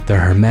The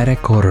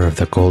Hermetic Order of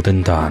the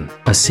Golden Dawn,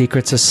 a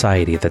secret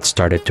society that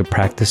started to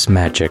practice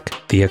magic,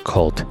 the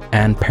occult,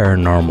 and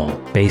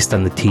paranormal based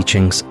on the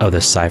teachings of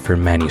the cipher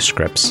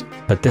manuscripts.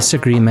 But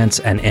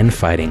disagreements and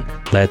infighting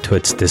led to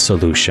its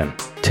dissolution.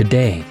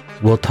 Today,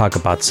 we'll talk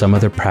about some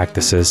of their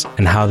practices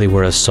and how they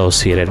were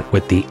associated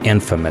with the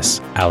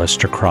infamous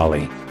Aleister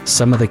Crowley,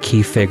 some of the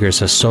key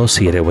figures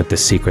associated with the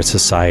secret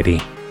society,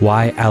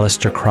 why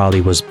Aleister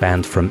Crowley was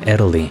banned from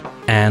Italy,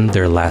 and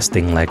their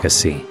lasting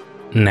legacy.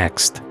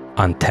 Next,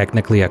 on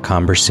Technically a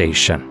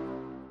Conversation.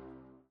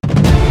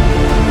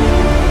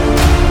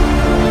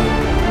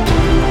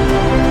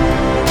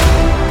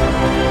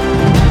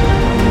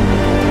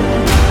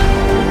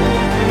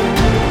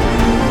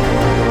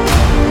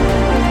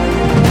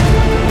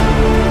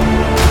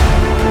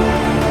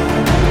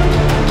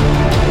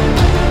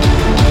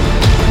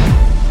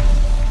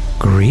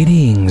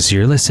 Greetings,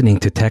 you're listening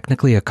to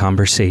Technically a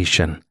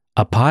Conversation,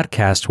 a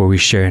podcast where we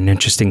share an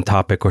interesting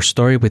topic or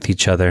story with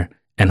each other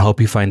and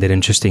hope you find it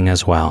interesting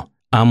as well.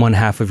 I'm one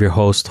half of your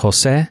host,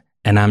 Jose,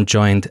 and I'm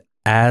joined,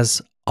 as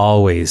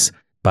always,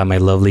 by my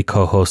lovely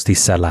co-host,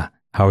 Isela.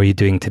 How are you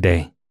doing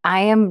today?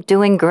 I am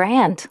doing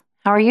grand.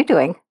 How are you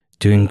doing?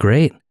 Doing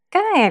great.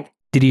 Good.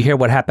 Did you hear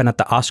what happened at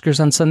the Oscars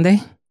on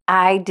Sunday?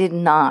 I did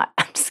not.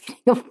 I'm just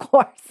kidding, of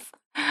course.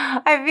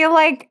 I feel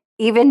like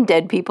even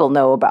dead people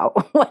know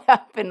about what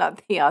happened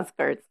at the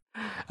Oscars.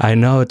 I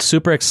know, it's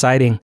super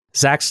exciting.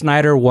 Zack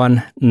Snyder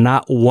won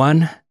not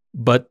one,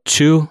 but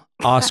two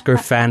Oscar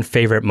fan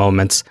favorite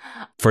moments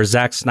for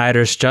Zack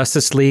Snyder's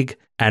Justice League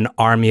and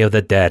Army of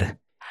the Dead.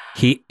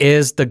 He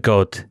is the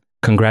GOAT.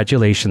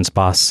 Congratulations,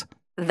 boss.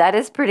 That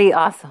is pretty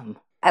awesome.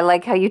 I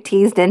like how you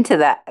teased into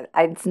that.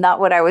 It's not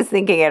what I was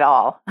thinking at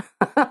all.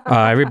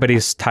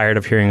 Everybody's tired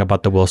of hearing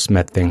about the Will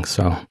Smith thing,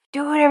 so.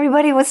 Dude,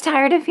 everybody was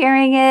tired of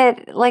hearing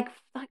it. Like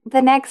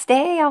the next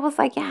day, I was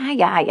like, yeah.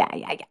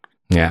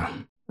 Yeah.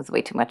 It was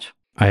way too much.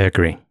 I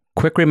agree.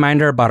 Quick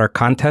reminder about our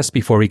contest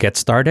before we get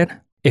started.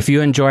 If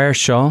you enjoy our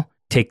show,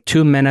 take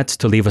 2 minutes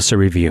to leave us a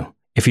review.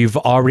 If you've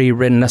already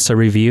written us a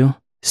review,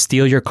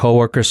 steal your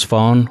coworker's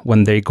phone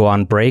when they go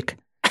on break,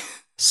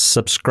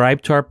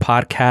 subscribe to our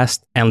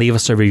podcast, and leave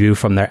us a review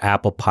from their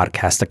Apple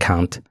Podcast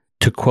account.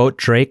 To quote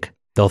Drake,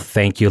 they'll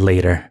thank you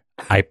later.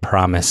 I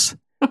promise.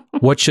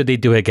 What should they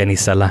do again,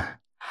 Isela?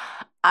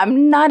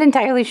 I'm not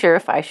entirely sure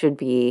if I should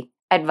be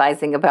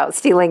advising about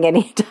stealing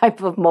any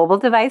type of mobile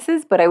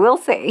devices, but I will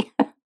say,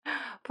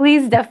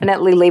 please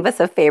definitely leave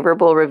us a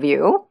favorable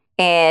review.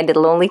 And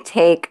it'll only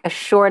take a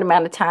short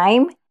amount of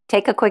time.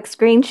 Take a quick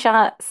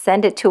screenshot,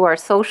 send it to our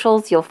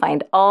socials. You'll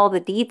find all the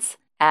deets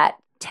at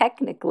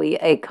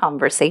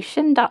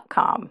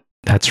technicallyaconversation.com.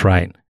 That's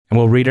right. And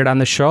we'll read it on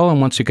the show. And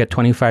once you get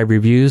 25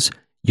 reviews,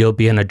 you'll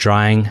be in a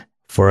drawing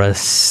for a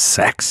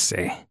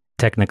sexy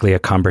Technically a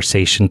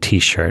Conversation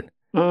t-shirt.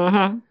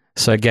 Mm-hmm.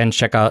 So again,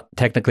 check out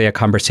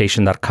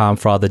technicallyaconversation.com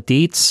for all the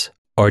deets,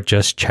 or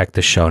just check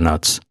the show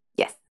notes.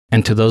 Yes.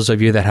 And to those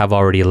of you that have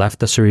already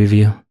left us a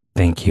review,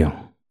 thank you.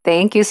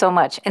 Thank you so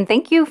much. And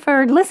thank you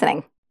for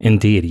listening.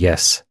 Indeed,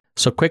 yes.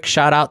 So quick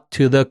shout out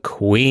to the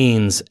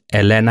Queens,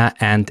 Elena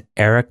and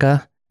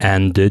Erica,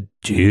 and the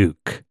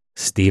Duke,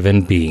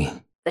 Stephen B.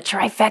 The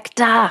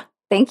trifecta.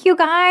 Thank you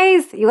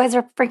guys. You guys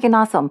are freaking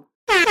awesome.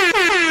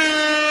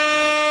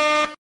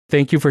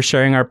 Thank you for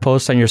sharing our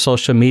posts on your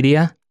social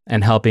media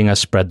and helping us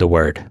spread the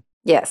word.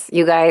 Yes,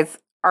 you guys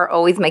are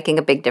always making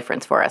a big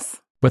difference for us.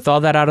 With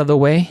all that out of the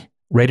way,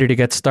 ready to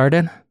get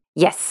started?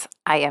 Yes,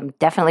 I am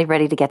definitely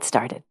ready to get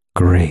started.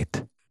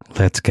 Great.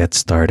 Let's get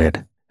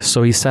started.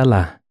 So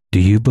Isela, do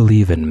you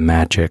believe in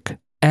magic?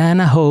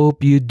 And I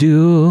hope you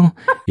do.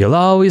 You'll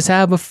always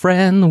have a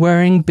friend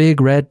wearing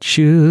big red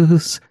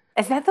shoes.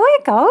 Is that the way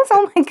it goes?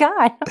 Oh my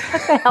God.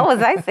 What the hell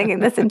was I singing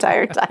this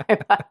entire time?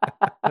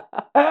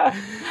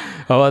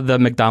 Oh, the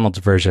McDonald's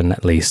version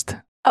at least.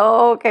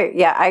 Oh, okay.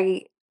 Yeah,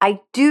 I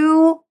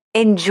do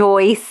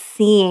enjoy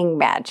seeing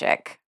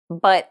magic,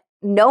 but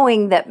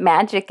knowing that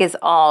magic is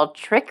all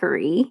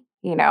trickery,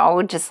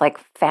 just like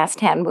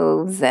fast hand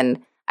moves.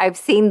 And I've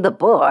seen the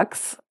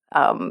books,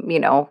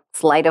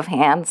 sleight of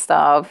hand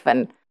stuff.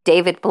 And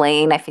David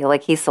Blaine, I feel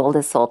like he sold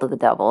his soul to the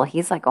devil.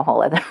 He's like a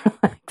whole other,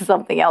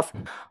 something else.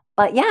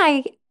 But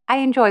yeah, I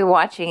enjoy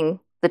watching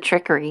the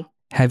trickery.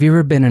 Have you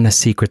ever been in a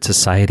secret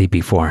society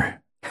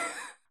before?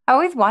 I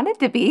always wanted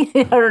to be.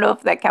 I don't know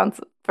if that counts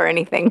for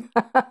anything.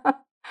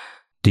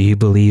 Do you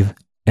believe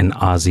in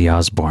Ozzy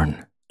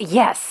Osbourne?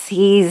 Yes,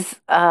 he's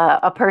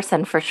a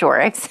person for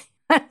sure. I've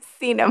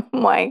seen him.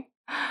 Why?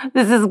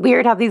 This is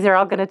weird how these are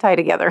all going to tie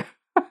together.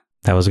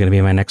 That was going to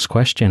be my next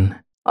question.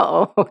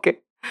 Oh, okay.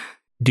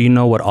 Do you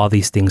know what all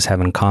these things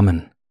have in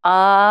common?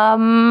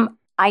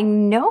 I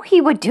know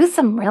he would do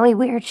some really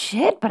weird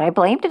shit, but I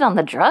blamed it on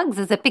the drugs.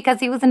 Is it because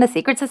he was in a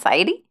secret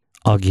society?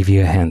 I'll give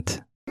you a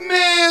hint.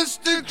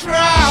 Mr.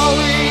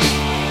 Crowley,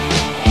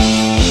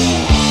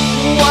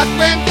 what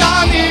went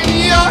on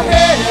in your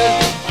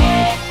head?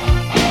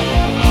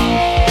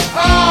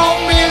 Oh,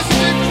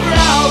 Mr.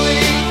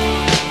 Crowley,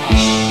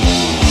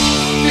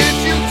 did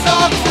you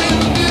talk to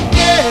the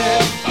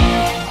dead?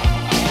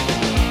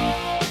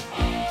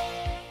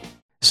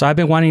 So I've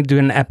been wanting to do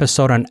an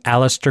episode on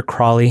Aleister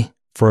Crowley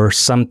for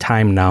some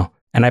time now,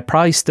 and I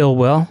probably still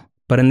will,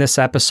 but in this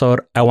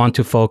episode, I want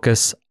to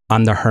focus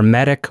on the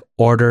Hermetic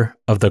Order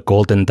of the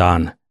Golden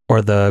Dawn,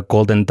 or the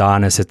Golden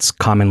Dawn as it's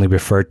commonly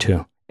referred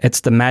to.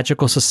 It's the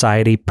magical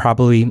society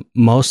probably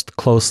most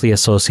closely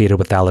associated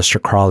with Aleister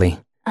Crowley.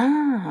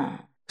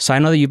 So I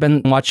know that you've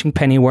been watching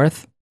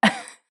Pennyworth,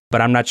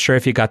 but I'm not sure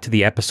if you got to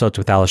the episodes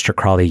with Aleister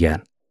Crowley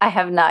yet. I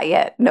have not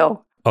yet,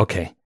 no.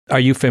 Okay. Are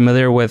you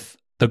familiar with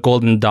the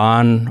Golden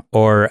Dawn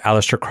or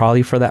Aleister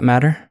Crowley for that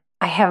matter?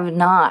 I have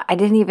not. I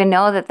didn't even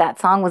know that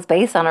song was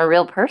based on a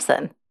real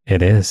person.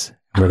 It is.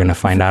 We're going to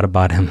find out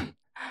about him.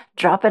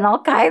 Dropping all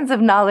kinds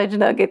of knowledge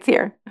nuggets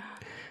here.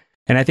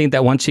 And I think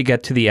that once you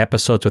get to the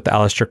episodes with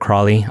Aleister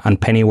Crowley on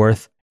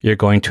Pennyworth, you're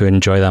going to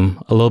enjoy them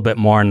a little bit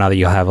more now that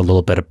you'll have a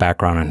little bit of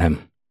background on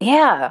him.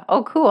 Yeah.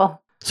 Oh, cool.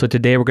 So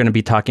today we're going to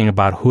be talking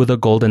about who the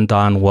Golden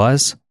Dawn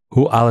was,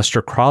 who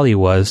Aleister Crowley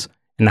was,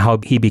 and how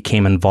he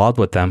became involved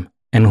with them,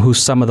 and who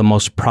some of the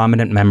most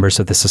prominent members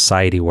of the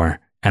society were,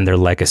 and their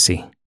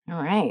legacy.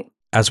 All right.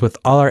 As with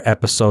all our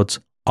episodes,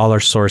 all our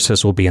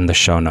sources will be in the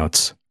show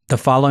notes. The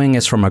following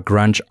is from a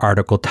grunge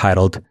article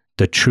titled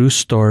The True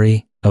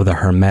Story of the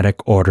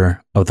Hermetic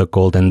Order of the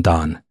Golden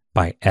Dawn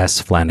by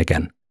S.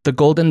 Flanagan. The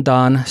Golden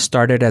Dawn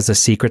started as a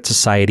secret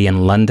society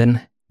in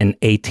London in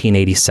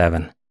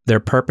 1887.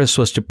 Their purpose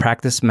was to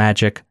practice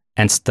magic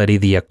and study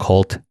the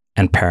occult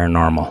and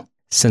paranormal.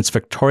 Since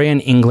Victorian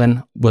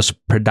England was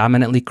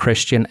predominantly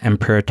Christian and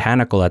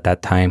puritanical at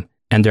that time,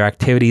 and their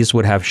activities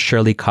would have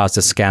surely caused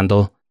a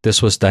scandal,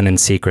 this was done in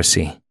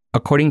secrecy.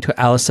 According to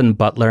Alison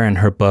Butler in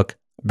her book,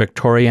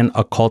 Victorian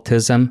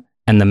Occultism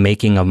and the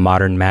Making of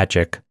Modern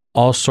Magic,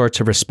 all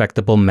sorts of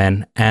respectable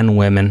men and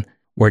women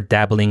were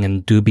dabbling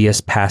in dubious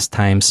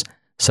pastimes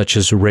such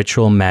as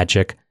ritual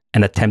magic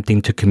and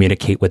attempting to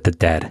communicate with the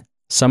dead.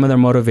 Some of their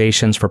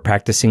motivations for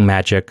practicing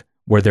magic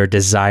were their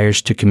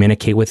desires to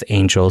communicate with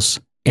angels,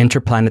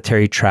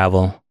 interplanetary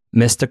travel,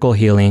 mystical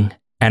healing,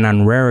 and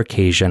on rare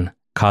occasion,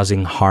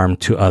 causing harm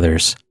to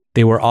others.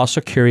 They were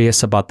also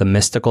curious about the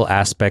mystical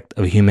aspect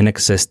of human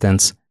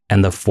existence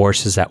and the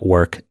forces at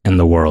work in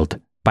the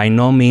world. By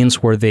no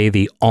means were they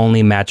the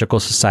only magical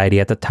society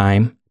at the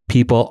time.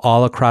 People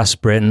all across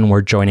Britain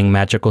were joining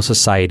magical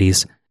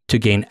societies to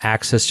gain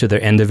access to their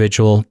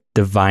individual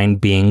divine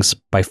beings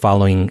by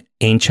following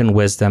ancient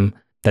wisdom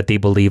that they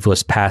believed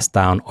was passed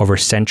down over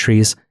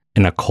centuries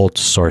in occult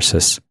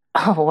sources.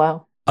 Oh,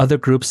 wow. Other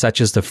groups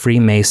such as the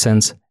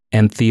Freemasons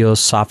and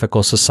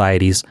Theosophical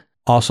societies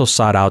also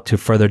sought out to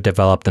further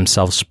develop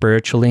themselves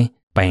spiritually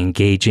by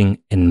engaging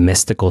in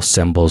mystical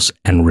symbols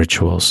and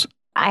rituals.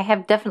 I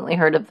have definitely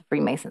heard of the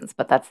Freemasons,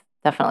 but that's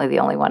definitely the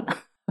only one.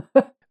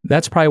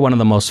 That's probably one of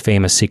the most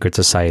famous secret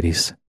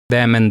societies.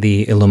 Them and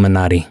the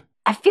Illuminati.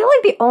 I feel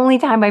like the only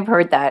time I've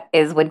heard that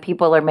is when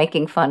people are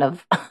making fun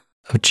of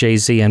Of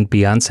Jay-Z and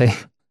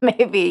Beyonce?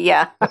 Maybe,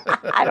 yeah.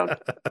 I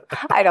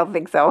don't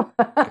think so.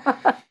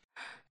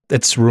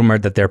 It's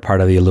rumored that they're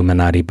part of the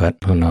Illuminati, but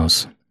who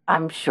knows?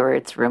 I'm sure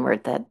it's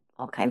rumored that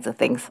all kinds of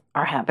things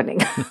are happening.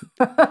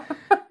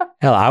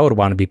 Hell, I would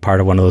want to be part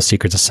of one of those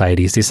secret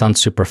societies. They sound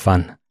super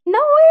fun. No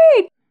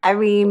way. I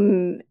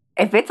mean,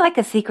 if it's like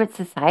a secret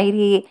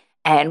society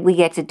and we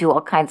get to do all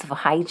kinds of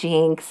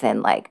hijinks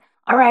and like,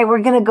 all right,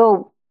 we're going to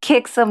go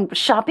kick some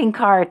shopping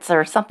carts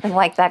or something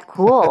like that.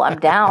 Cool, I'm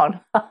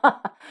down.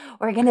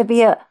 We're going to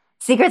be a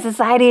secret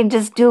society and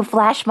just do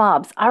flash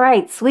mobs. All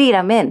right, sweet,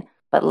 I'm in.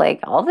 But like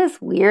all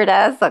this weird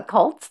ass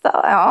occult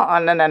stuff, oh,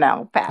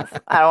 no, pass.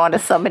 I don't want to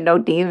summon no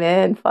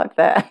demon. Fuck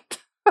that.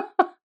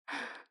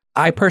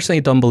 I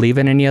personally don't believe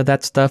in any of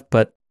that stuff,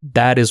 but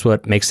that is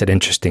what makes it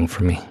interesting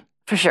for me.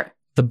 For sure.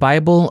 The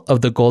Bible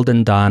of the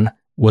Golden Dawn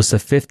was a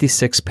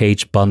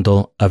 56-page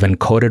bundle of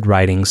encoded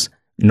writings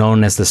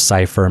known as the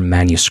Cipher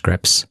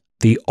Manuscripts.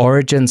 The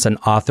origins and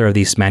author of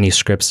these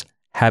manuscripts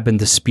have been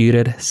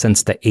disputed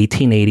since the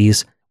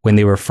 1880s when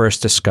they were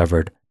first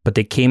discovered, but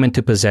they came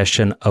into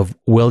possession of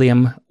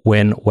William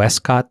Wynne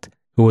Westcott,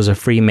 who was a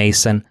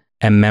Freemason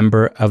and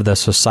member of the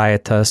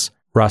Societas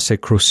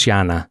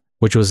Rosicruciana,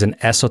 which was an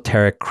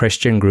esoteric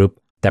Christian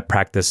group that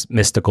practiced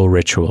mystical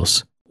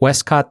rituals.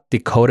 Westcott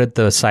decoded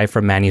the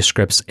cipher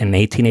manuscripts in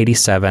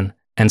 1887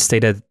 and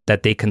stated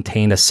that they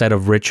contained a set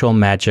of ritual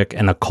magic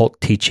and occult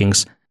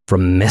teachings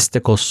from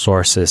mystical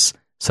sources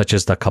such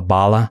as the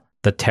Kabbalah,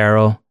 the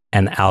Tarot,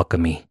 and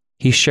alchemy.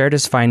 He shared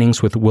his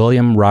findings with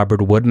William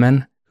Robert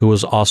Woodman, who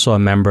was also a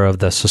member of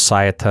the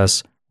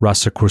Societas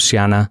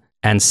Rosicruciana,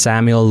 and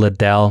Samuel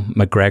Liddell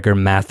MacGregor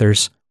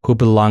Mathers, who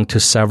belonged to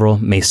several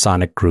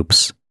Masonic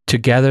groups.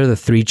 Together, the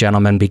three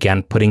gentlemen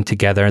began putting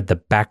together the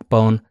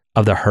backbone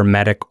of the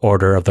Hermetic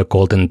Order of the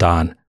Golden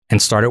Dawn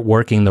and started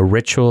working the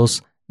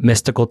rituals,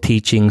 mystical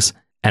teachings,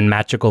 and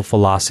magical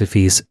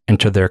philosophies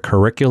into their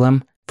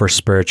curriculum for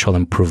spiritual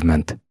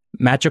improvement.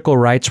 Magical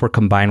rites were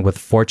combined with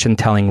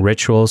fortune-telling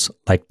rituals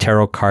like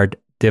tarot card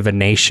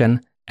divination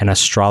and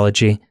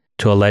astrology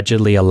to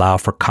allegedly allow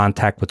for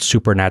contact with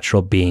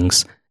supernatural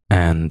beings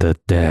and the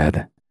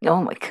dead.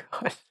 Oh my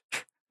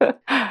God.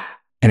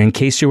 And in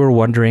case you were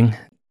wondering,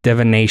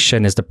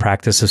 Divination is the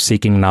practice of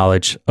seeking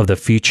knowledge of the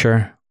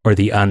future or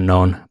the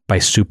unknown by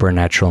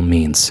supernatural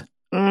means.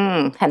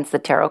 Hence the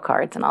tarot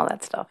cards and all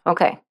that stuff.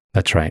 Okay.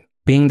 That's right.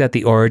 Being that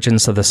the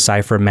origins of the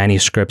cipher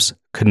manuscripts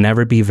could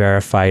never be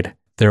verified,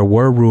 there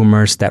were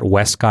rumors that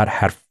Westcott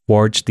had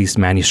forged these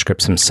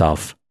manuscripts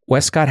himself.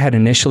 Westcott had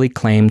initially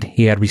claimed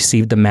he had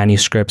received the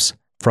manuscripts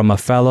from a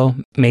fellow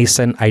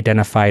Mason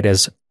identified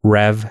as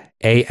Rev.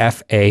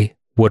 A.F.A.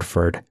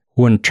 Woodford,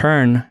 who in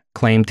turn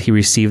claimed he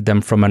received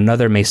them from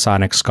another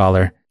Masonic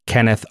scholar,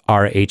 Kenneth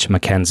R.H.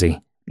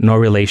 Mackenzie, no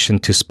relation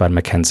to Spud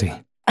Mackenzie.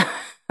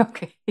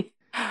 Okay.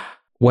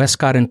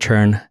 Westcott in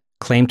turn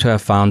claimed to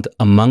have found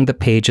among the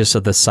pages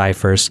of the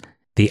ciphers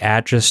the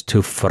address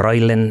to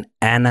Fräulein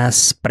Anna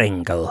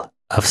Sprengel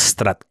of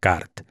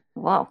Stuttgart,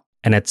 Whoa.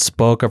 and it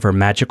spoke of her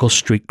magical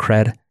street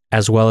cred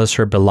as well as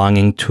her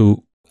belonging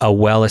to a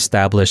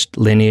well-established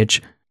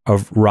lineage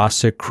of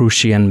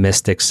Rosicrucian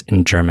mystics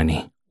in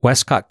Germany.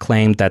 Westcott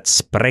claimed that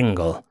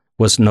Sprengel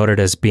was noted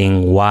as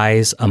being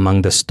wise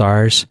among the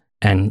stars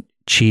and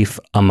chief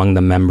among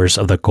the members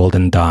of the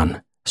Golden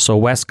Dawn. So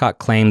Westcott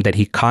claimed that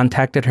he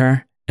contacted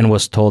her and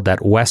was told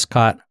that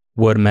Westcott,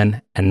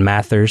 Woodman, and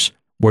Mathers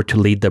were to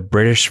lead the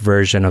British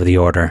version of the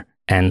order,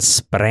 and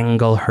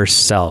Sprengel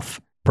herself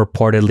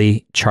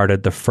purportedly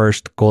chartered the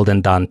first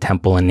Golden Dawn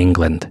temple in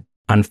England.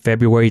 On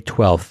February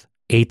 12th,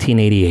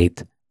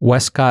 1888,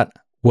 Westcott,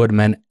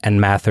 Woodman,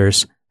 and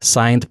Mathers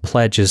signed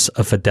pledges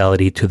of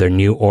fidelity to their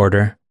new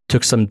order,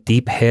 took some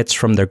deep hits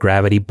from their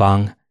gravity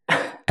bong,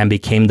 and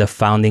became the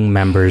founding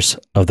members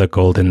of the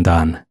Golden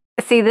Dawn.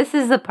 See, this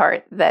is the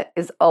part that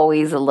is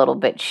always a little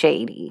bit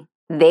shady.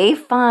 They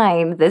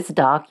find this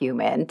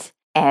document,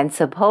 and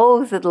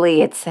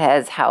supposedly it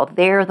says how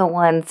they're the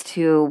ones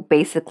to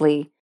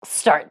basically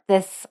start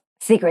this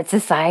secret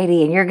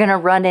society, and you're going to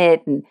run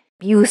it, and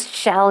you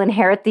shall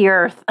inherit the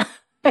earth,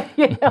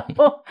 you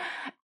know?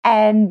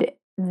 And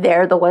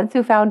they're the ones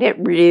who found it.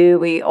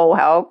 Really, oh,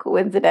 how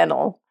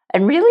coincidental.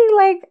 And really,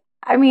 like,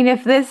 I mean,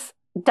 if this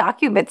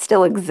document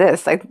still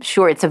exists, I'm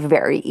sure it's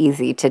very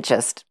easy to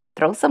just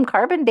throw some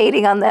carbon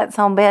dating on that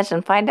sumbitch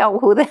and find out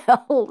who the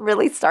hell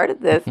really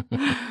started this,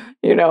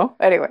 you know?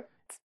 Anyway,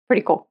 it's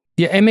pretty cool.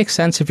 Yeah, it makes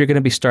sense if you're going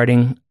to be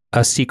starting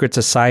a secret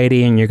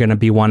society and you're going to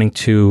be wanting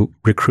to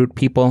recruit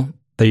people,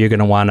 that you're going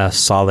to want a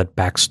solid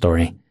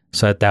backstory.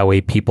 So that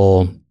way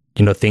people,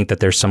 you know, think that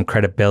there's some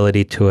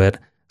credibility to it.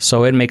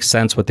 So it makes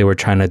sense what they were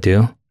trying to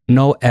do.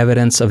 No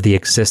evidence of the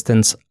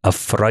existence of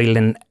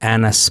Fräulein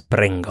Anna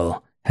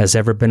Sprengel has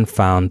ever been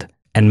found,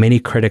 and many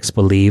critics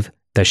believe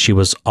that she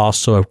was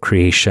also a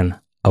creation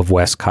of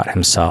Westcott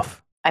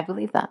himself. I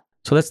believe that.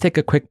 So let's take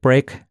a quick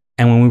break,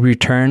 and when we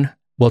return,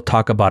 we'll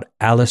talk about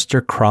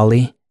Aleister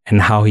Crowley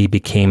and how he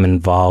became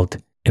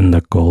involved in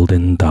the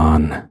Golden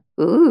Dawn.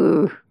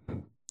 Ooh.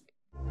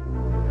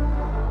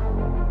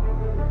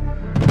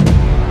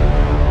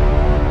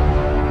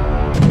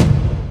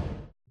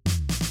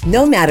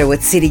 No matter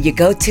what city you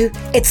go to,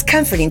 it's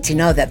comforting to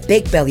know that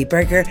Big Belly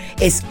Burger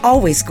is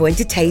always going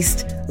to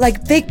taste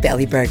like Big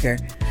Belly Burger.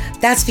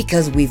 That's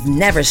because we've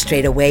never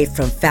strayed away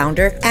from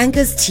founder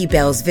Angus T.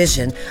 Bell's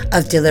vision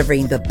of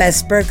delivering the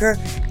best burger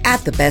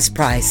at the best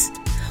price.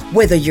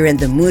 Whether you're in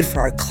the mood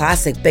for our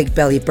classic Big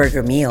Belly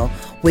Burger meal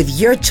with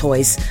your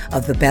choice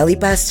of the Belly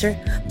Buster,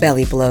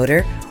 Belly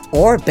Bloater,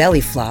 or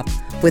Belly Flop,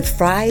 with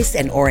fries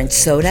and orange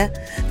soda,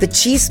 the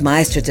Cheese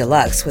Meister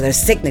Deluxe with our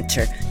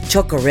signature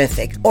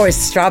Chocorific or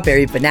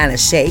Strawberry Banana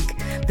Shake,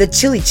 the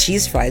Chili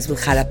Cheese Fries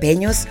with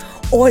jalapenos,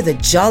 or the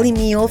Jolly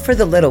Meal for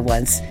the little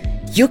ones,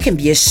 you can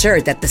be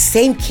assured that the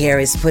same care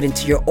is put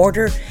into your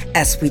order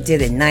as we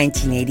did in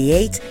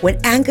 1988 when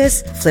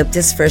Angus flipped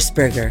his first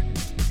burger.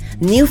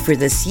 New for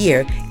this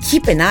year,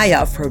 keep an eye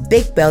out for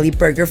Big Belly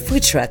Burger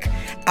food truck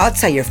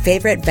outside your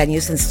favorite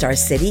venues in Star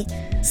City,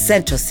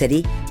 Central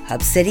City,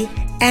 Hub City,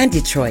 and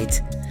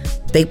Detroit.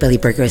 Big Belly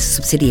Burger is a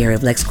subsidiary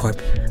of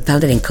LexCorp,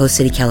 founded in Coast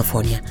City,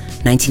 California,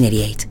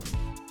 1988.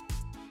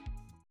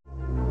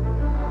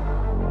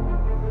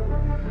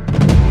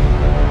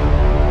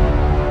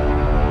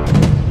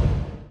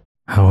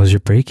 How was your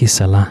break,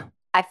 Isela?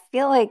 I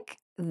feel like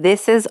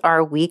this is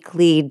our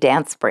weekly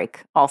dance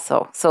break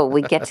also. So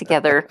we get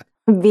together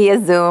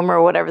via Zoom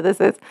or whatever this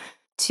is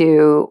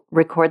to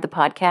record the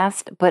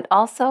podcast, but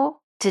also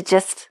to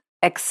just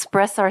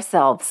express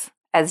ourselves,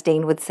 as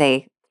Dane would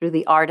say, through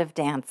the art of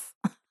dance.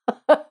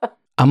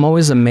 I'm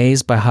always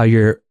amazed by how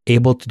you're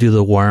able to do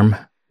the worm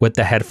with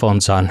the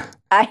headphones on.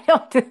 I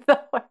don't do the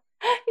worm.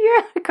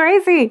 You're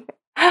crazy.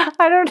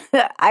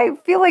 I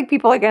feel like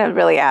people are going to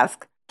really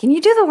ask, can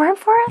you do the worm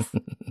for us?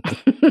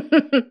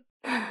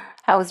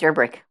 How was your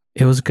break?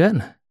 It was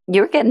good.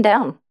 You were getting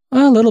down.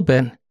 A little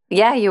bit.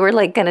 Yeah, you were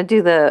like going to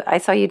do I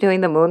saw you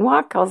doing the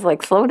moonwalk. I was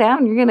like, slow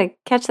down. You're going to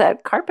catch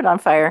that carpet on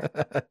fire.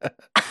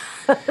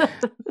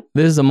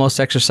 This is the most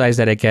exercise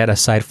that I get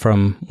aside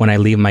from when I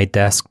leave my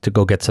desk to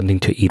go get something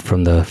to eat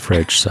from the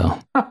fridge. So,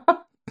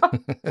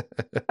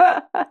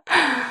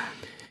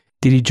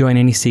 did you join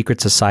any secret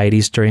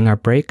societies during our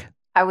break?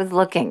 I was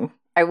looking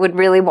I would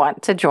really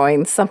want to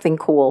join something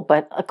cool,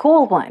 but a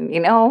cool one,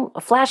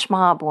 a flash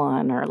mob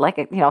one, or like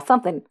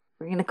something.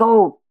 We're going to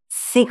go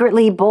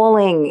secretly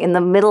bowling in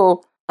the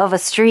middle of a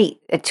street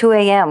at 2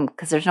 a.m.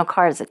 because there's no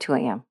cars at 2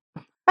 a.m.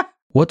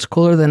 What's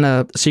cooler than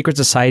a secret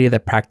society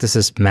that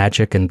practices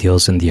magic and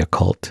deals in the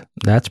occult?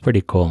 That's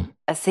pretty cool.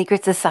 A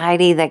secret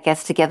society that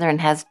gets together and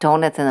has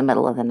donuts in the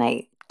middle of the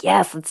night.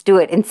 Yes, let's do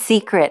it in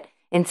secret.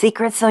 In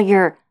secret so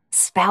your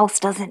spouse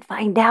doesn't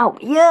find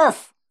out.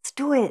 Yes, let's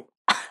do it.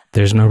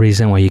 There's no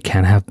reason why you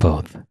can't have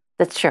both.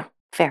 That's true.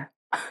 Fair.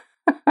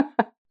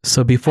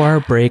 So before our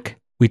break,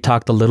 we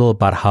talked a little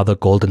about how the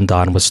Golden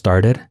Dawn was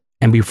started.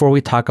 And before we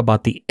talk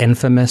about the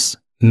infamous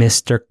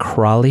Mr.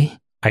 Crawley,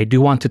 I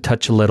do want to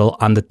touch a little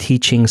on the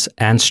teachings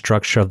and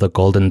structure of the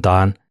Golden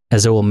Dawn,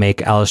 as it will make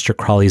Aleister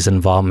Crowley's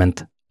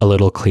involvement a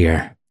little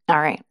clear. All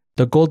right.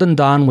 The Golden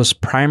Dawn was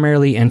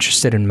primarily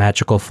interested in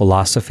magical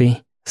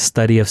philosophy,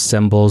 study of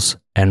symbols,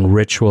 and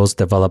rituals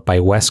developed by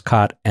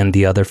Westcott and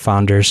the other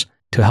founders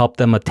to help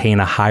them attain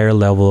a higher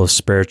level of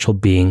spiritual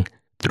being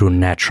through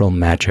natural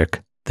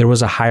magic. There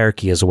was a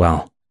hierarchy as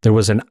well. There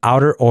was an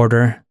outer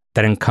order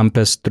that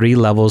encompassed 3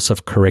 levels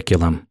of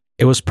curriculum.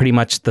 It was pretty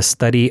much the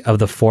study of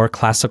the 4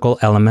 classical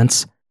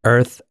elements: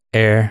 earth,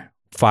 air,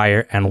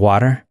 fire, and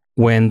water.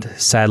 Wind,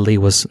 sadly,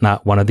 was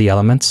not one of the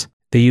elements.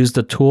 They used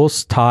the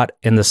tools taught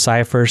in the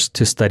ciphers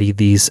to study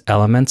these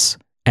elements,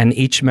 and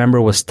each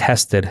member was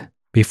tested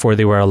before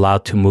they were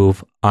allowed to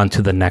move on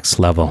to the next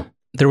level.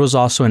 There was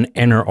also an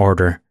inner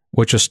order,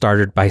 which was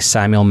started by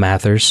Samuel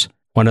Mathers,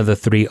 one of the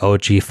 3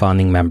 OG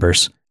founding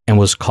members, and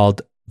was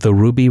called the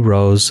Ruby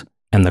Rose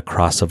and the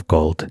Cross of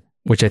Gold,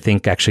 which I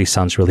think actually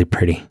sounds really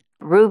pretty.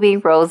 Ruby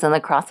Rose and the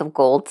Cross of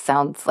Gold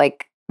sounds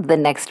like the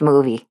next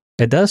movie.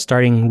 It does,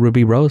 starring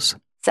Ruby Rose.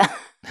 So,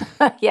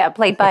 yeah,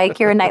 played by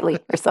Keira Knightley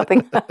or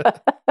something.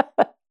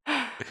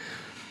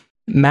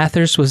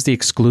 Mathers was the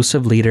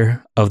exclusive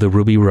leader of the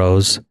Ruby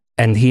Rose,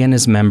 and he and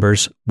his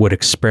members would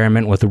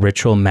experiment with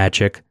ritual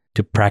magic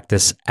to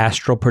practice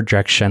astral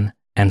projection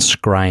and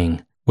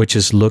scrying, which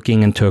is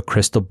looking into a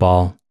crystal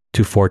ball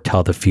to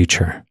foretell the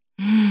future.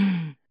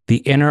 The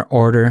inner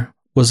order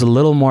was a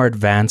little more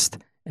advanced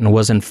and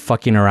wasn't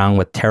fucking around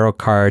with tarot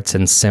cards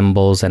and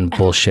symbols and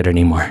bullshit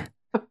anymore.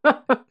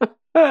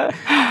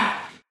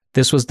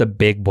 This was the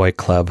Big Boy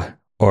Club,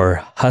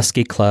 or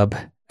Husky Club,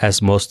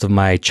 as most of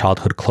my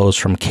childhood clothes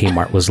from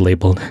Kmart was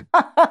labeled.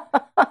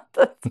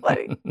 That's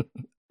funny.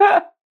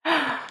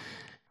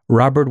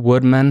 Robert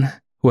Woodman,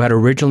 who had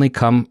originally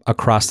come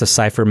across the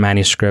cipher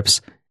manuscripts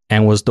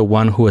and was the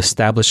one who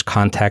established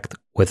contact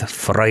with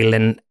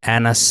Fräulein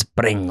Anna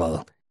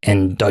Sprengel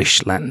in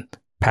Deutschland,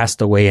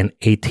 passed away in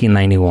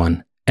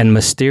 1891. And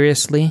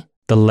mysteriously,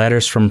 the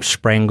letters from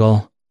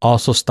Sprengel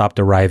also stopped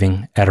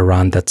arriving at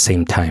around that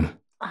same time.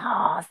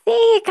 Oh,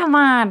 see, come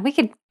on. We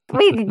could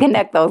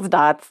connect those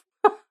dots.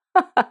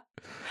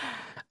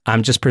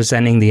 I'm just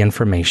presenting the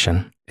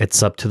information.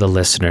 It's up to the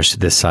listeners to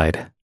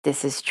decide.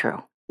 This is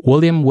true.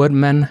 William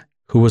Woodman,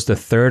 who was the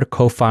 3rd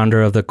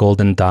co-founder of the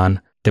Golden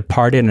Dawn,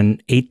 departed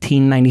in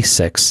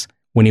 1896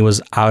 when he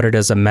was outed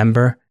as a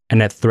member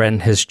and had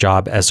threatened his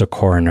job as a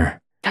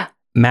coroner.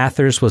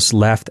 Mathers was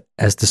left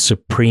as the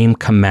supreme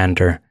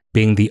commander,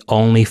 being the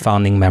only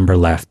founding member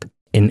left.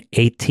 In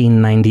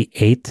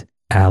 1898,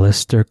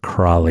 Aleister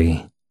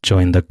Crowley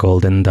joined the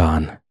Golden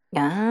Dawn.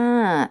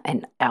 Ah,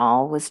 and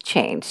all was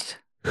changed.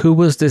 Who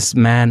was this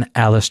man,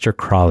 Aleister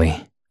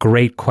Crowley?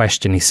 Great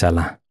question,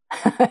 Isela.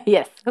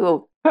 Yes,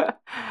 who?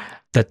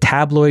 The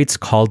tabloids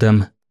called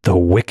him the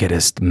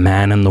wickedest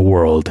man in the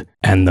world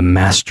and the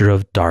master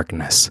of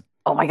darkness.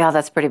 Oh my God,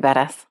 that's pretty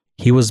badass.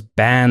 He was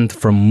banned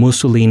from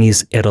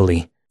Mussolini's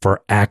Italy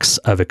for acts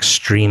of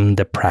extreme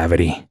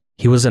depravity.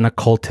 He was an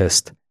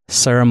occultist,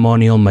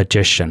 ceremonial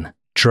magician,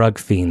 drug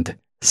fiend,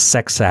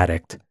 sex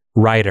addict,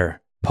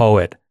 writer,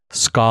 poet,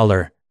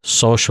 scholar,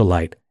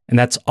 socialite, and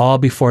that's all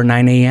before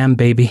 9 a.m.,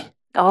 baby.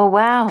 Oh,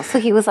 wow.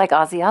 So he was like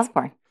Ozzy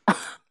Osbourne.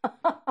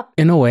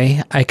 In a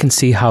way, I can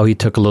see how he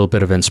took a little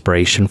bit of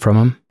inspiration from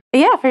him.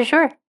 Yeah, for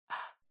sure.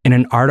 In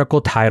an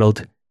article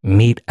titled,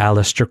 Meet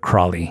Aleister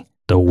Crowley,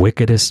 the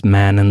Wickedest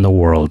Man in the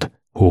World,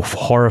 Who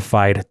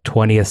Horrified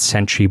 20th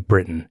Century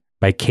Britain,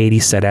 by Katie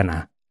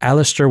Serena,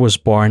 Aleister was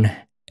born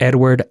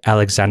Edward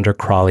Alexander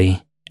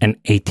Crowley in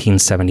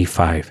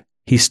 1875.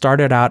 He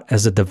started out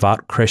as a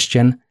devout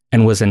Christian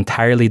and was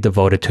entirely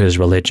devoted to his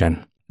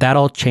religion. That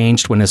all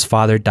changed when his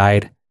father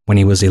died when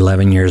he was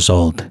 11 years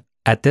old.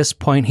 At this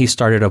point, he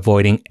started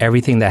avoiding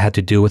everything that had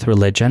to do with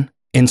religion.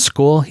 In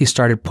school, he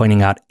started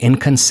pointing out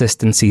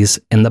inconsistencies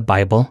in the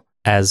Bible,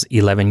 as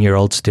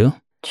 11-year-olds do.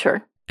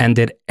 Sure. And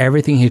did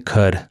everything he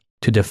could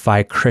to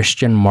defy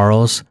Christian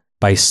morals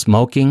by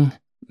smoking,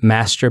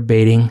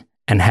 masturbating,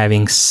 and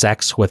having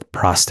sex with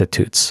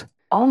prostitutes.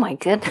 Oh my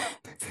goodness.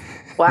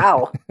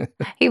 Wow.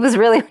 He was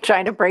really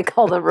trying to break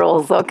all the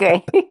rules.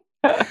 Okay.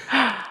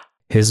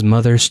 His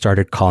mother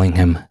started calling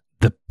him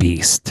the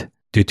Beast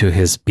due to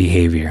his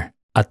behavior,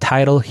 a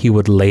title he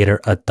would later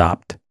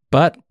adopt.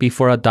 But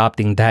before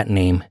adopting that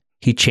name,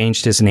 he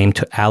changed his name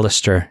to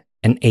Aleister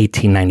in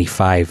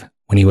 1895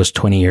 when he was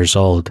 20 years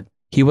old.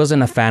 He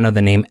wasn't a fan of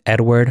the name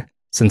Edward,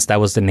 since that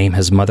was the name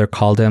his mother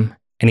called him,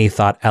 and he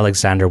thought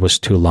Alexander was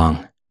too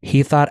long.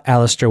 He thought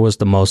Alistair was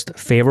the most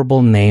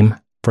favorable name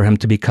for him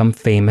to become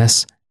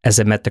famous, as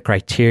it met the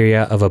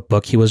criteria of a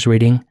book he was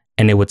reading,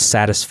 and it would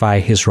satisfy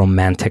his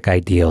romantic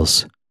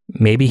ideals.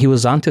 Maybe he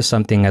was onto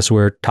something as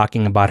we're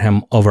talking about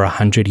him over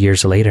 100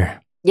 years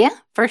later. Yeah,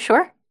 for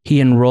sure.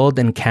 He enrolled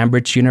in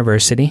Cambridge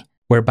University,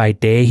 where by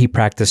day he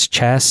practiced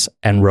chess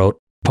and wrote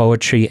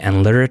poetry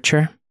and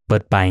literature,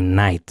 but by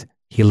night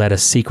he led a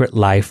secret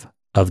life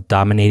of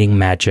dominating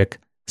magic,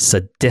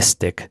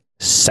 sadistic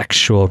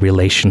sexual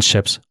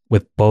relationships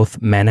with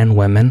both men and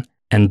women,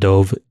 and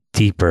dove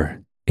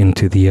deeper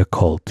into the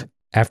occult.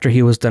 After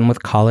he was done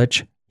with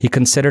college, he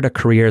considered a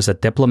career as a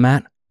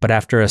diplomat, but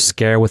after a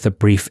scare with a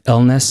brief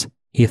illness,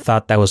 he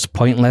thought that was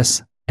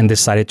pointless and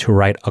decided to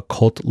write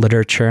occult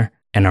literature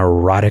and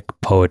erotic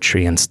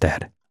poetry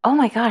instead. Oh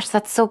my gosh,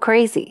 that's so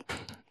crazy.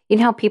 You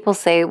know how people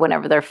say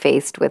whenever they're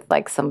faced with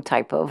like some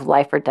type of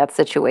life or death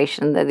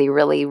situation that they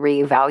really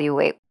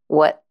reevaluate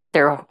what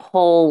their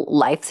whole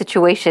life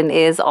situation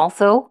is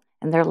also.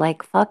 And they're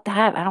like, fuck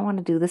that. I don't want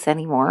to do this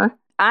anymore.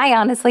 I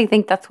honestly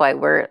think that's why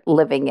we're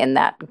living in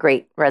that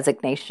great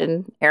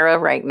resignation era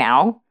right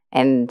now.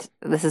 And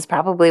this is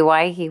probably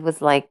why he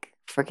was like,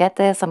 forget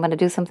this. I'm going to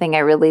do something I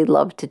really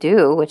love to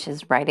do, which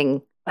is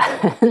writing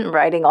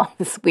all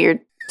this weird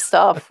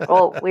stuff.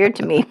 Well, weird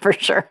to me for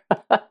sure.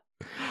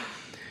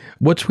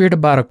 What's weird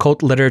about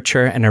occult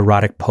literature and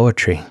erotic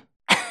poetry?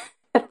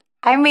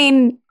 I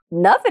mean,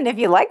 nothing if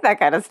you like that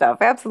kind of stuff.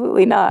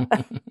 Absolutely not.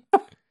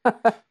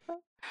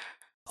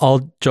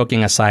 All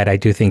joking aside, I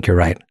do think you're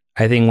right.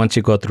 I think once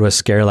you go through a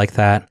scare like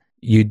that,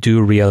 you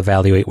do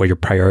reevaluate what your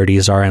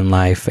priorities are in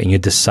life, and you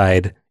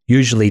decide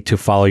usually to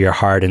follow your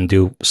heart and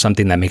do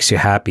something that makes you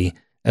happy,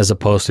 as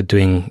opposed to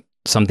doing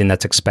something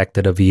that's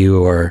expected of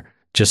you or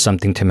just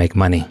something to make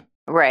money.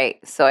 Right.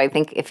 So I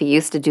think if he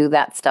used to do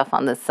that stuff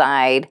on the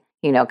side,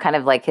 you know, kind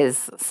of like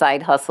his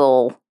side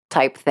hustle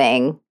type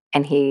thing,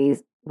 and he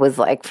was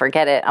like,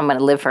 forget it, I'm going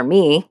to live for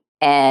me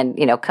and,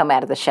 you know, come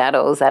out of the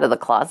shadows, out of the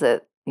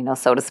closet, you know,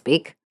 so to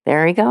speak.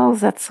 There he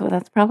goes. That's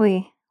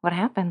probably what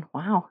happened.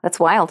 Wow. That's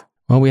wild.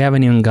 Well, we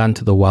haven't even gotten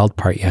to the wild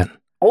part yet.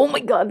 Oh my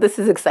God, this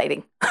is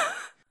exciting.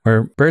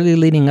 We're barely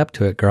leading up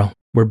to it, girl.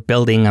 We're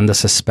building on the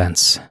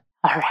suspense.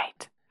 All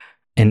right.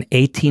 In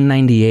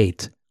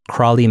 1898,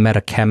 Crawley met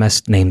a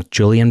chemist named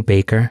Julian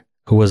Baker,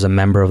 who was a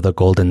member of the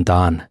Golden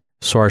Dawn.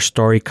 So our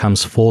story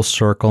comes full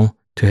circle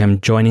to him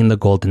joining the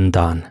Golden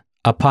Dawn.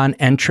 Upon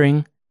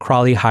entering,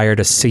 Crawley hired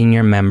a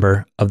senior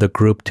member of the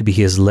group to be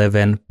his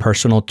live-in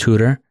personal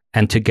tutor,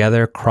 and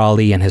together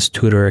Crawley and his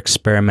tutor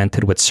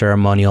experimented with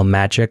ceremonial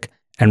magic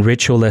and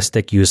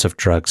ritualistic use of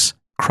drugs.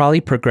 Crawley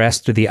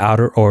progressed through the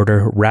Outer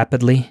Order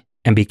rapidly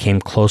and became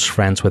close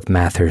friends with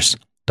Mathers,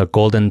 the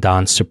Golden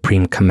Dawn's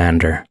supreme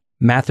commander.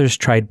 Mathers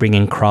tried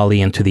bringing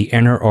Crawley into the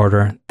Inner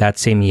Order that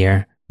same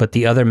year, but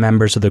the other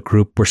members of the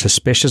group were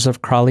suspicious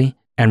of Crawley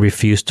and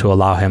refused to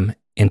allow him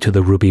into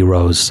the Ruby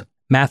Rose.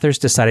 Mathers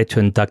decided to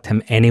induct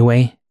him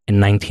anyway in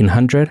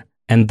 1900,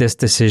 and this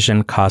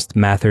decision cost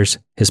Mathers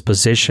his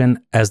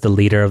position as the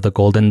leader of the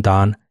Golden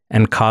Dawn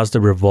and caused a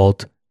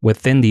revolt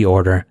within the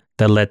order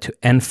that led to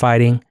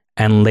infighting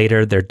and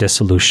later their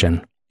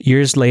dissolution.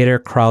 Years later,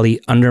 Crawley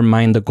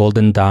undermined the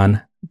Golden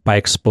Dawn by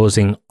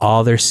exposing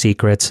all their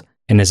secrets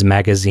in his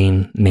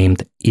magazine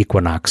named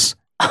Equinox.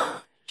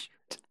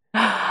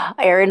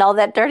 Airing all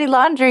that dirty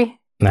laundry.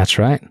 That's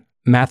right.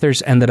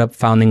 Mathers ended up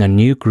founding a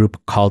new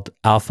group called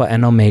Alpha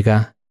and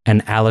Omega,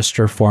 and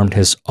Alistair formed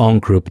his own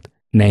group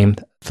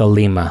named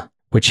Thelema,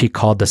 which he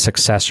called the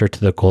successor to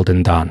the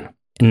Golden Dawn.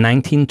 In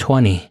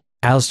 1920,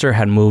 Alistair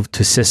had moved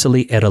to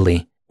Sicily,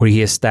 Italy, where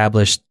he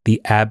established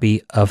the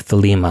Abbey of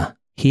Thelema.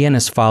 He and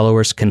his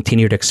followers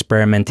continued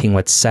experimenting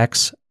with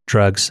sex,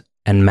 drugs,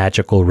 and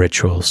magical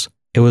rituals.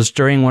 It was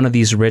during one of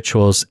these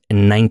rituals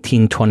in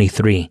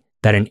 1923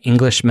 that an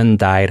Englishman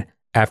died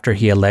after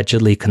he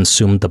allegedly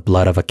consumed the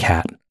blood of a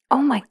cat.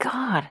 Oh my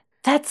God.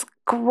 That's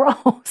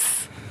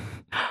gross.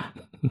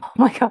 Oh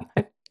my God.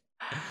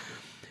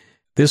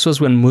 This was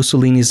when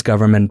Mussolini's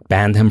government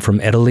banned him from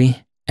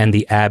Italy, and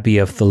the Abbey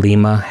of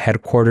Thelema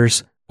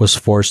headquarters was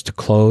forced to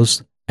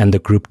close, and the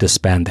group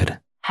disbanded.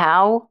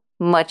 How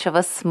much of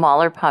a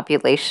smaller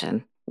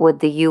population would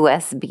the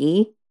U.S.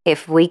 be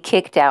if we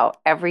kicked out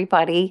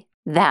everybody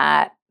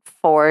that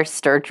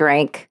forced or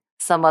drank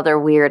some other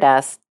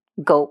weird-ass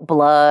goat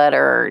blood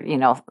or, you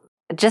know,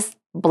 just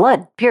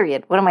blood,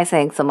 period. What am I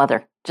saying? Some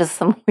other, just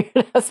some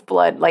weird-ass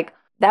blood. Like,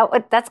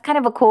 that's kind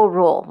of a cool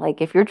rule.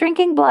 Like, if you're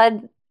drinking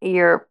blood,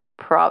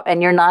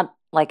 and you're not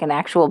like an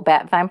actual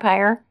bat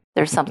vampire,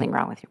 there's something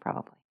wrong with you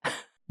probably.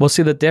 Well,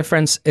 see, the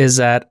difference is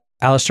that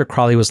Aleister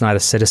Crowley was not a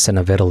citizen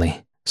of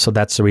Italy. So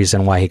that's the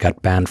reason why he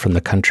got banned from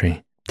the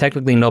country.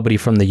 Technically, nobody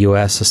from the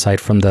U.S., aside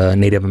from the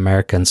Native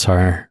Americans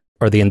or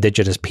the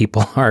indigenous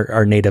people,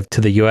 are native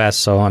to the U.S.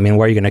 So, I mean,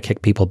 where are you going to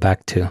kick people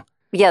back to?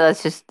 Yeah,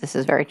 this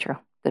is very true.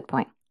 Good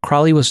point.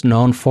 Crowley was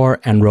known for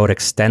and wrote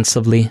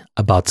extensively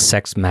about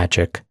sex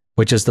magic,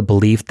 which is the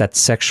belief that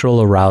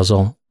sexual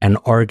arousal and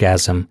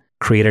orgasm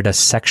created a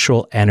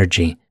sexual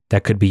energy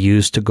that could be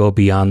used to go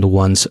beyond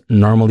one's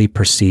normally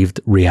perceived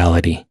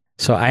reality.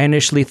 So I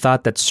initially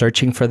thought that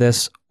searching for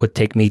this would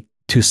take me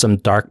to some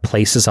dark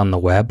places on the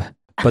web,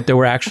 but there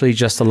were actually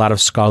just a lot of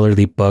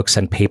scholarly books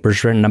and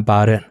papers written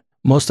about it.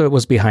 Most of it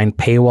was behind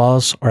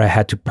paywalls, or I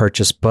had to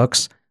purchase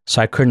books,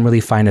 so I couldn't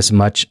really find as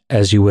much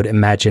as you would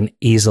imagine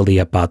easily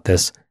about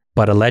this.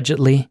 But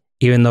allegedly,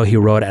 even though he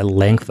wrote at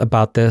length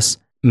about this,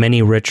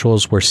 many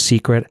rituals were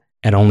secret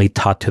and only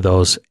taught to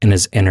those in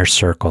his inner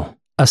circle.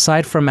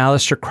 Aside from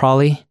Aleister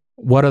Crowley,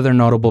 what other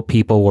notable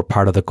people were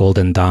part of the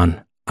Golden Dawn?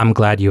 I'm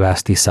glad you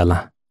asked,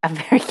 Isela. I'm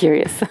very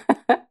curious.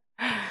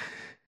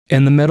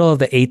 In the middle of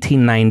the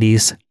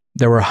 1890s,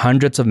 there were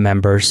hundreds of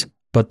members,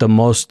 but the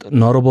most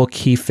notable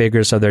key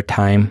figures of their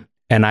time,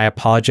 and I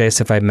apologize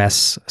if I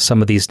mess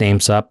some of these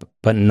names up,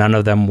 but none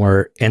of them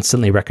were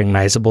instantly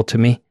recognizable to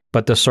me.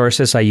 But the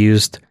sources I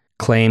used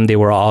claim they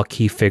were all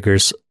key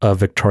figures of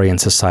Victorian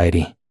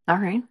society. All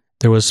right.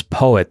 There was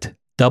poet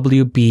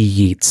W.B.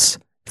 Yeats,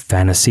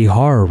 fantasy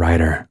horror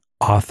writer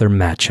Arthur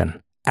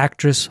Machen,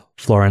 actress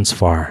Florence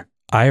Farr,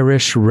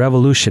 Irish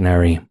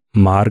revolutionary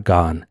Maud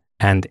Gonne,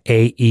 and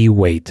A.E.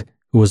 Waite,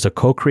 who was the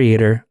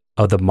co-creator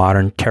of the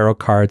modern tarot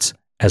cards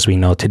as we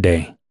know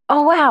today.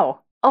 Oh, wow.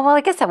 Oh, well,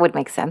 I guess that would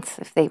make sense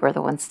if they were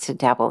the ones to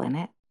dabble in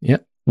it.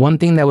 Yep. One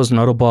thing that was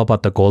notable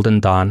about the Golden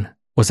Dawn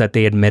was that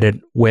they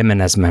admitted women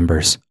as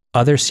members.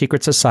 Other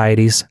secret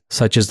societies,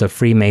 such as the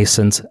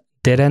Freemasons,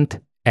 didn't,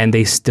 and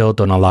they still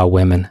don't allow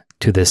women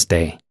to this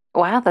day.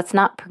 Wow, that's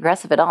not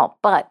progressive at all.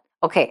 But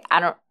okay, I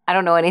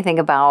don't know anything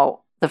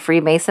about the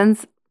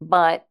Freemasons,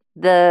 but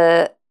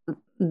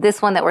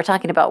this one that we're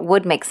talking about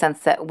would make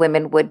sense that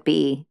women would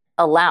be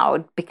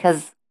allowed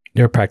because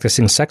they're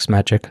practicing sex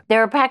magic. They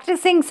were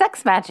practicing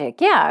sex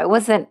magic. Yeah, it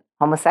wasn't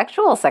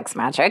homosexual sex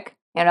magic.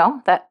 You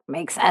know, that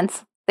makes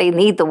sense. They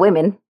need the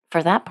women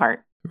for that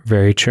part.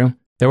 Very true.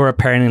 There were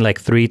apparently like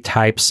 3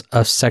 types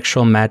of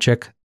sexual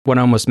magic. One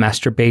of them was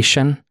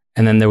masturbation,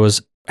 and then there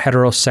was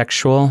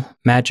heterosexual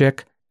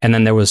magic, and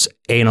then there was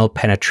anal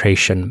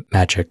penetration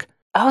magic.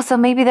 Oh, so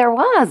maybe there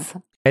was.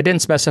 It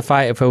didn't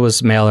specify if it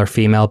was male or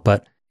female,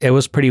 but it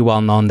was pretty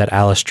well known that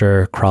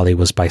Aleister Crowley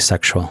was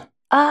bisexual.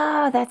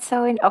 Oh, that's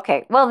so...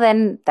 Okay, well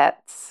then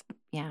that's...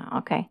 Yeah,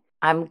 okay.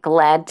 I'm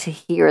glad to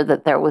hear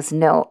that there was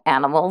no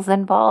animals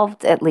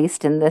involved, at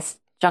least in this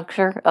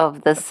juncture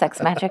of the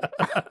sex magic.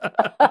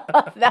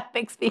 That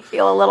makes me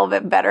feel a little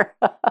bit better.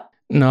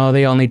 No,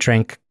 they only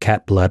drank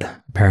cat blood,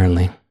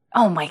 apparently.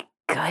 Oh my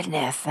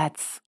goodness,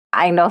 that's...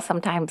 I know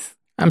sometimes...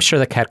 I'm sure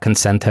the cat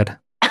consented.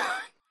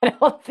 I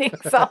don't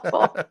think so.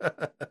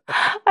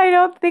 I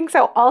don't think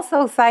so.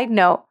 Also, side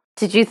note,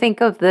 did you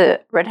think of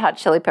the Red Hot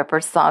Chili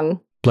Peppers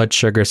song? Blood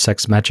Sugar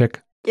Sex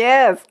Magic?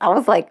 Yes. I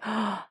was like,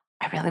 oh,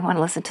 I really want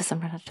to listen to some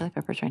Red Hot Chili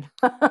Peppers right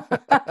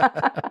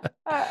now.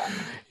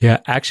 Yeah,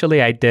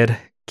 actually, I did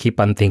keep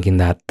on thinking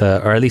that,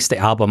 or at least the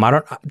album.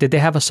 Did they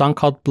have a song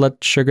called Blood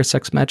Sugar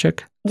Sex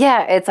Magic?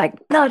 Yeah, it's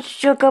like, blood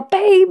sugar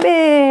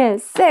baby,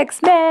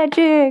 sex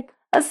magic.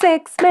 A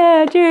sex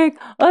magic,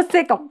 a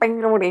sick.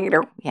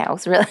 Yeah, it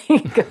was really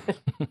good.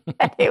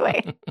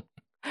 Anyway,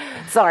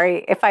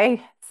 sorry if I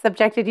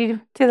subjected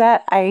you to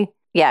that.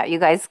 You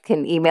guys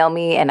can email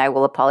me and I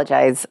will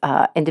apologize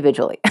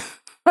individually.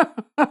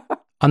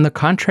 On the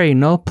contrary,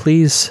 no,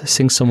 please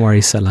sing some more,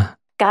 Isela.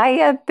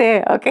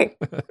 Cállate. Okay,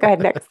 go ahead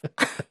next.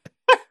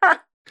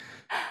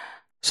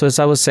 So as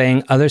I was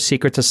saying, other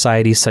secret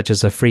societies such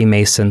as the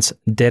Freemasons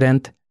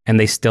didn't, and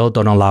they still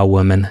don't allow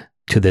women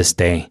to this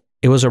day.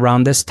 It was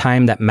around this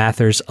time that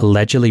Mathers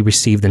allegedly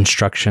received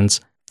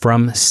instructions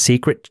from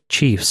secret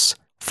chiefs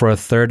for a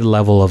third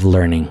level of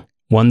learning,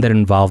 one that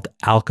involved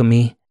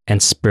alchemy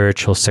and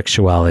spiritual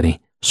sexuality.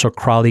 So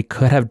Crowley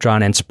could have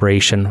drawn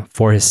inspiration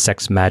for his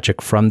sex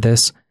magic from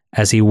this,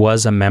 as he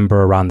was a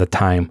member around the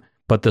time,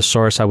 but the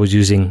source I was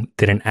using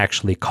didn't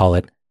actually call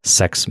it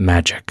sex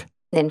magic.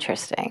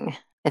 Interesting.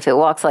 If it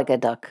walks like a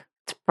duck,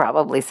 it's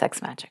probably sex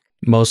magic.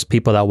 Most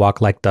people that walk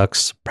like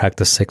ducks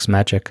practice sex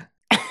magic.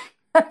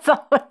 That's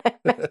not what I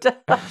meant.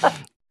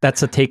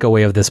 That's a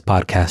takeaway of this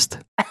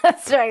podcast.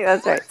 That's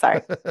right.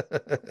 Sorry.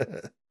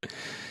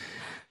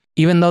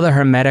 Even though the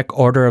Hermetic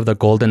Order of the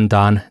Golden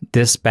Dawn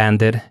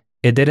disbanded,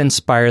 it did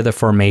inspire the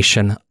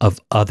formation of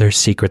other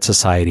secret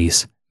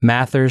societies.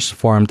 Mathers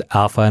formed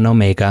Alpha and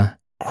Omega,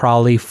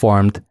 Crowley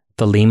formed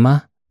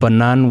Thelema, but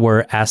none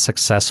were as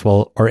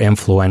successful or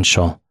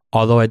influential,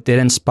 although it did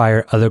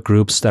inspire other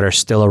groups that are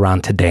still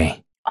around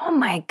today. Oh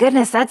my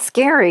goodness, that's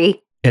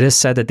scary. It is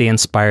said that they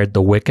inspired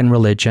the Wiccan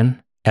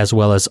religion, as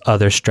well as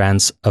other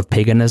strands of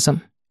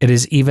paganism. It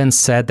is even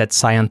said that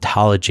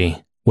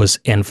Scientology was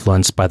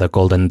influenced by the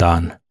Golden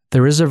Dawn.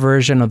 There is a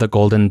version of the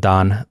Golden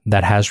Dawn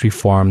that has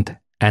reformed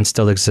and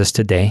still exists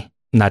today.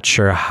 Not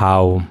sure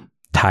how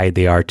tied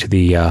they are to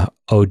the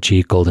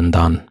OG Golden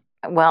Dawn.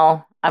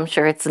 Well, I'm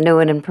sure it's new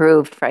and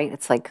improved, right?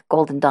 It's like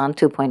Golden Dawn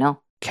 2.0.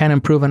 Can't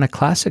improve on a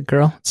classic,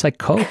 girl. It's like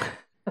Coke.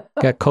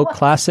 Got Coke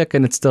Classic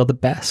and it's still the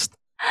best.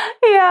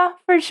 Yeah,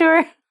 for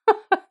sure.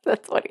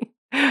 That's funny.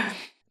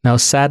 Now,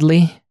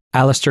 sadly,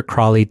 Aleister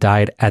Crowley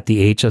died at the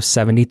age of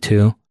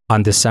 72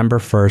 on December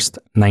 1st,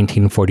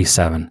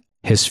 1947.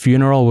 His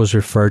funeral was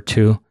referred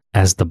to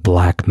as the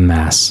Black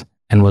Mass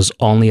and was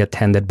only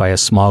attended by a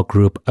small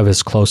group of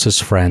his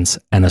closest friends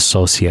and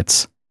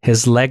associates.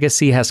 His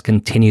legacy has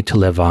continued to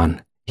live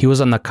on. He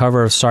was on the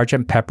cover of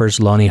Sgt.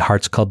 Pepper's Lonely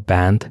Hearts Club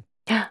Band.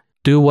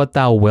 Do What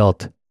Thou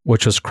Wilt,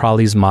 which was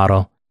Crowley's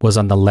motto, was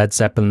on the Led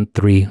Zeppelin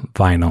III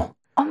vinyl.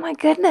 Oh my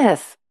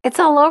goodness. It's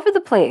all over the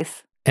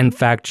place. In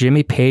fact,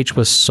 Jimmy Page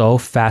was so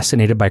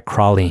fascinated by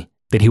Crowley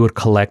that he would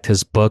collect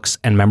his books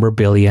and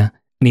memorabilia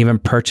and even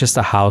purchased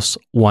a house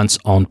once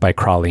owned by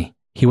Crowley.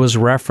 He was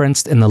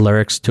referenced in the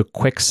lyrics to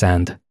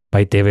Quicksand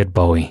by David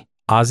Bowie.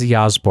 Ozzy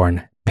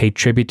Osbourne paid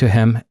tribute to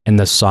him in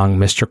the song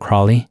Mr.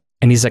 Crowley,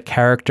 and he's a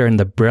character in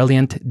the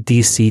brilliant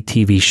DC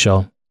TV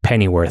show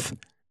Pennyworth,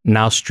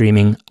 now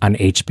streaming on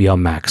HBO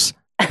Max.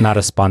 Not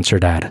a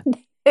sponsored ad.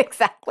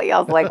 Exactly. I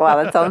was like,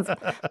 wow, that sounds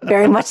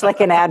very much like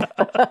an ad.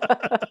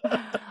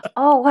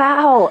 Oh,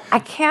 wow. I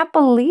can't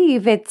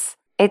believe it's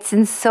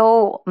in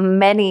so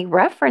many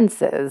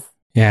references.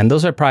 Yeah, and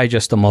those are probably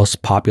just the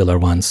most popular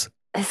ones.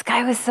 This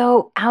guy was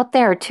so out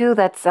there too.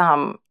 That's,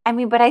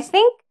 but I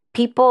think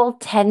people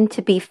tend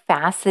to be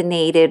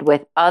fascinated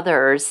with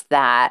others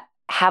that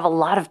have a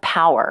lot of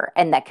power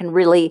and that can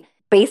really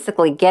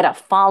basically get a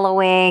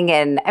following.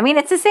 And I mean,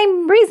 it's the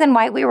same reason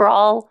why we were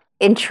all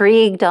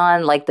intrigued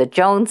on like the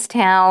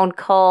Jonestown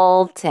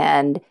cult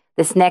and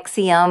this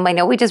NXIVM. I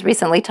know we just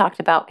recently talked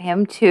about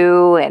him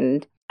too.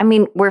 And I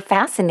mean, we're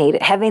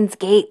fascinated. Heaven's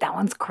Gate, that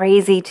one's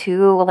crazy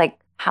too. Like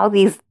how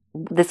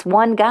this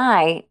one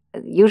guy,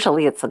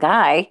 usually it's a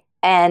guy,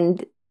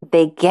 and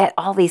they get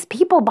all these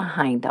people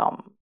behind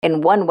them.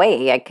 In one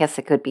way, I guess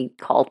it could be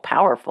called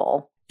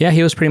powerful. Yeah,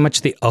 he was pretty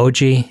much the OG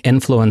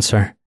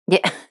influencer.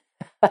 Yeah.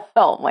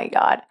 Oh my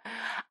God.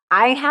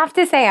 I have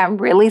to say, I'm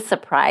really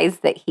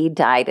surprised that he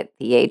died at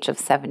the age of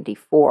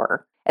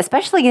 74,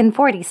 especially in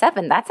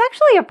 47. That's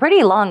actually a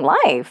pretty long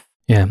life.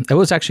 Yeah, it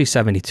was actually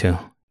 72.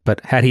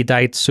 But had he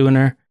died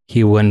sooner,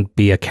 he wouldn't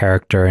be a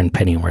character in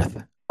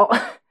Pennyworth.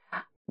 Oh,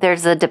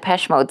 there's a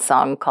Depeche Mode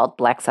song called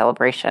Black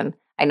Celebration.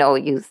 I know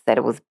you said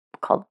it was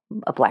called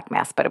a Black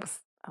Mass, but it was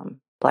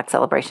Black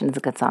Celebration is a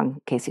good song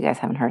in case you guys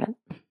haven't heard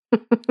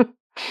it.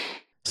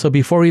 So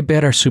before we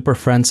bid our super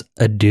friends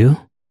adieu,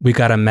 we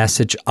got a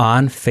message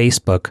on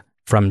Facebook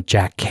from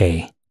Jack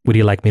K. Would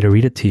you like me to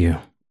read it to you?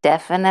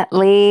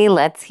 Definitely.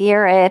 Let's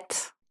hear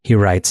it. He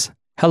writes,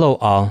 "Hello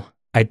all.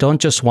 I don't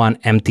just want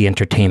empty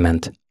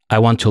entertainment. I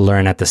want to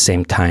learn at the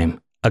same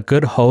time. A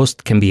good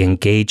host can be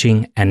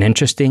engaging and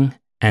interesting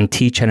and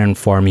teach and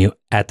inform you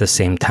at the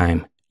same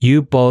time.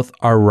 You both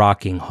are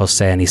rocking,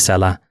 Jose and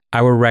Isela.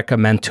 I would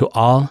recommend to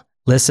all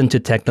listen to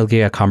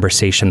Technically a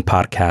Conversation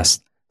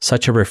podcast.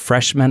 Such a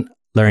refreshment,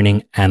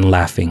 learning, and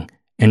laughing.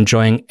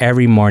 Enjoying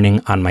every morning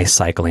on my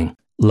cycling.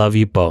 Love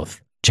you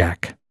both,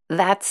 Jack."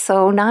 That's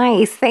so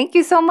nice. Thank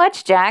you so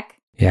much, Jack.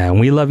 Yeah, and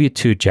we love you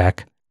too,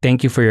 Jack.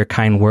 Thank you for your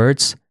kind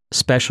words.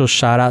 Special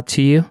shout out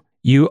to you.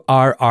 You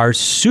are our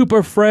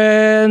super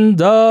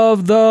friend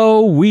of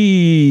the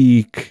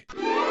week.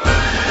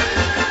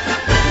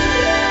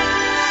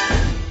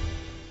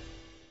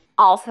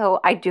 Also,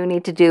 I do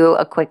need to do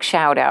a quick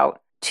shout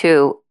out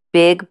to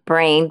Big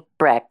Brain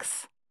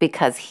Brex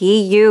because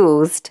he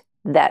used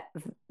that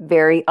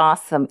very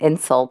awesome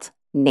insult,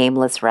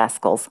 nameless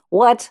rascals.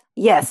 What?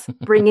 Yes,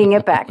 bringing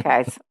it back,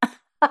 guys.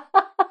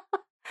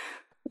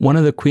 One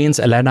of the queens,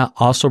 Elena,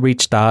 also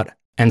reached out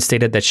and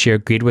stated that she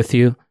agreed with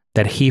you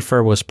that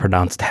heifer was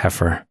pronounced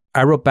heifer.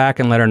 I wrote back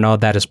and let her know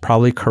that is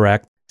probably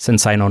correct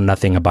since I know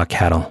nothing about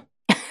cattle.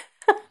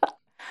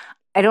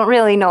 I don't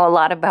really know a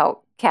lot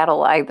about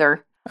cattle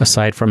either.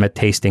 Aside from it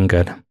tasting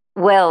good.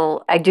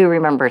 Well, I do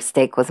remember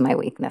steak was my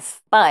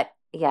weakness. But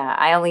yeah,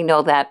 I only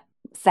know that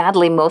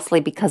sadly mostly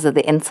because of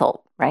the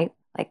insult, right?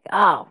 Like,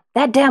 oh,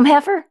 that damn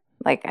heifer.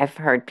 Like I've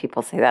heard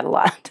people say that a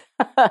lot.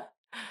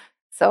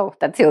 So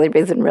that's the only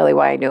reason really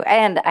why I knew.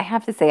 And I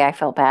have to say I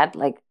felt bad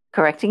like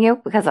correcting you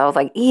because I was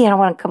like, I don't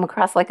want to come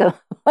across like a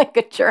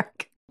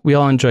jerk. We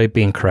all enjoy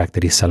being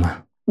corrected,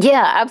 Isela.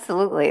 Yeah,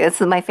 absolutely.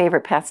 This is my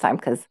favorite pastime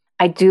because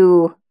I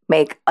do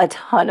make a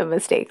ton of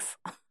mistakes.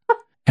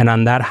 And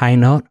on that high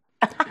note,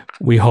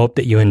 we hope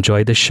that you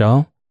enjoyed the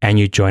show and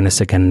you join us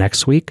again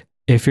next week.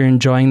 If you're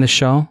enjoying the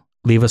show,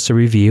 leave us a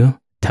review,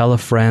 tell a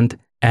friend,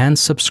 and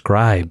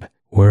subscribe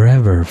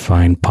wherever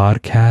fine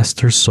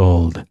podcasts are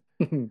sold.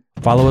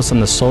 Follow us on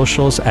the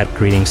socials at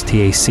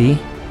GreetingsTAC,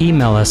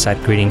 email us at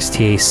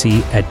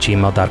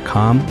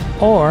greetingstac@gmail.com,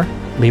 or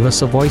leave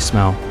us a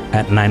voicemail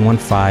at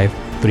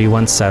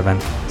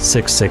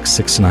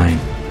 915-317-6669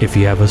 if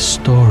you have a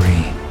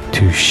story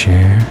to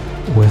share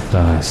with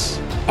us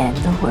And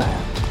the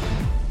world.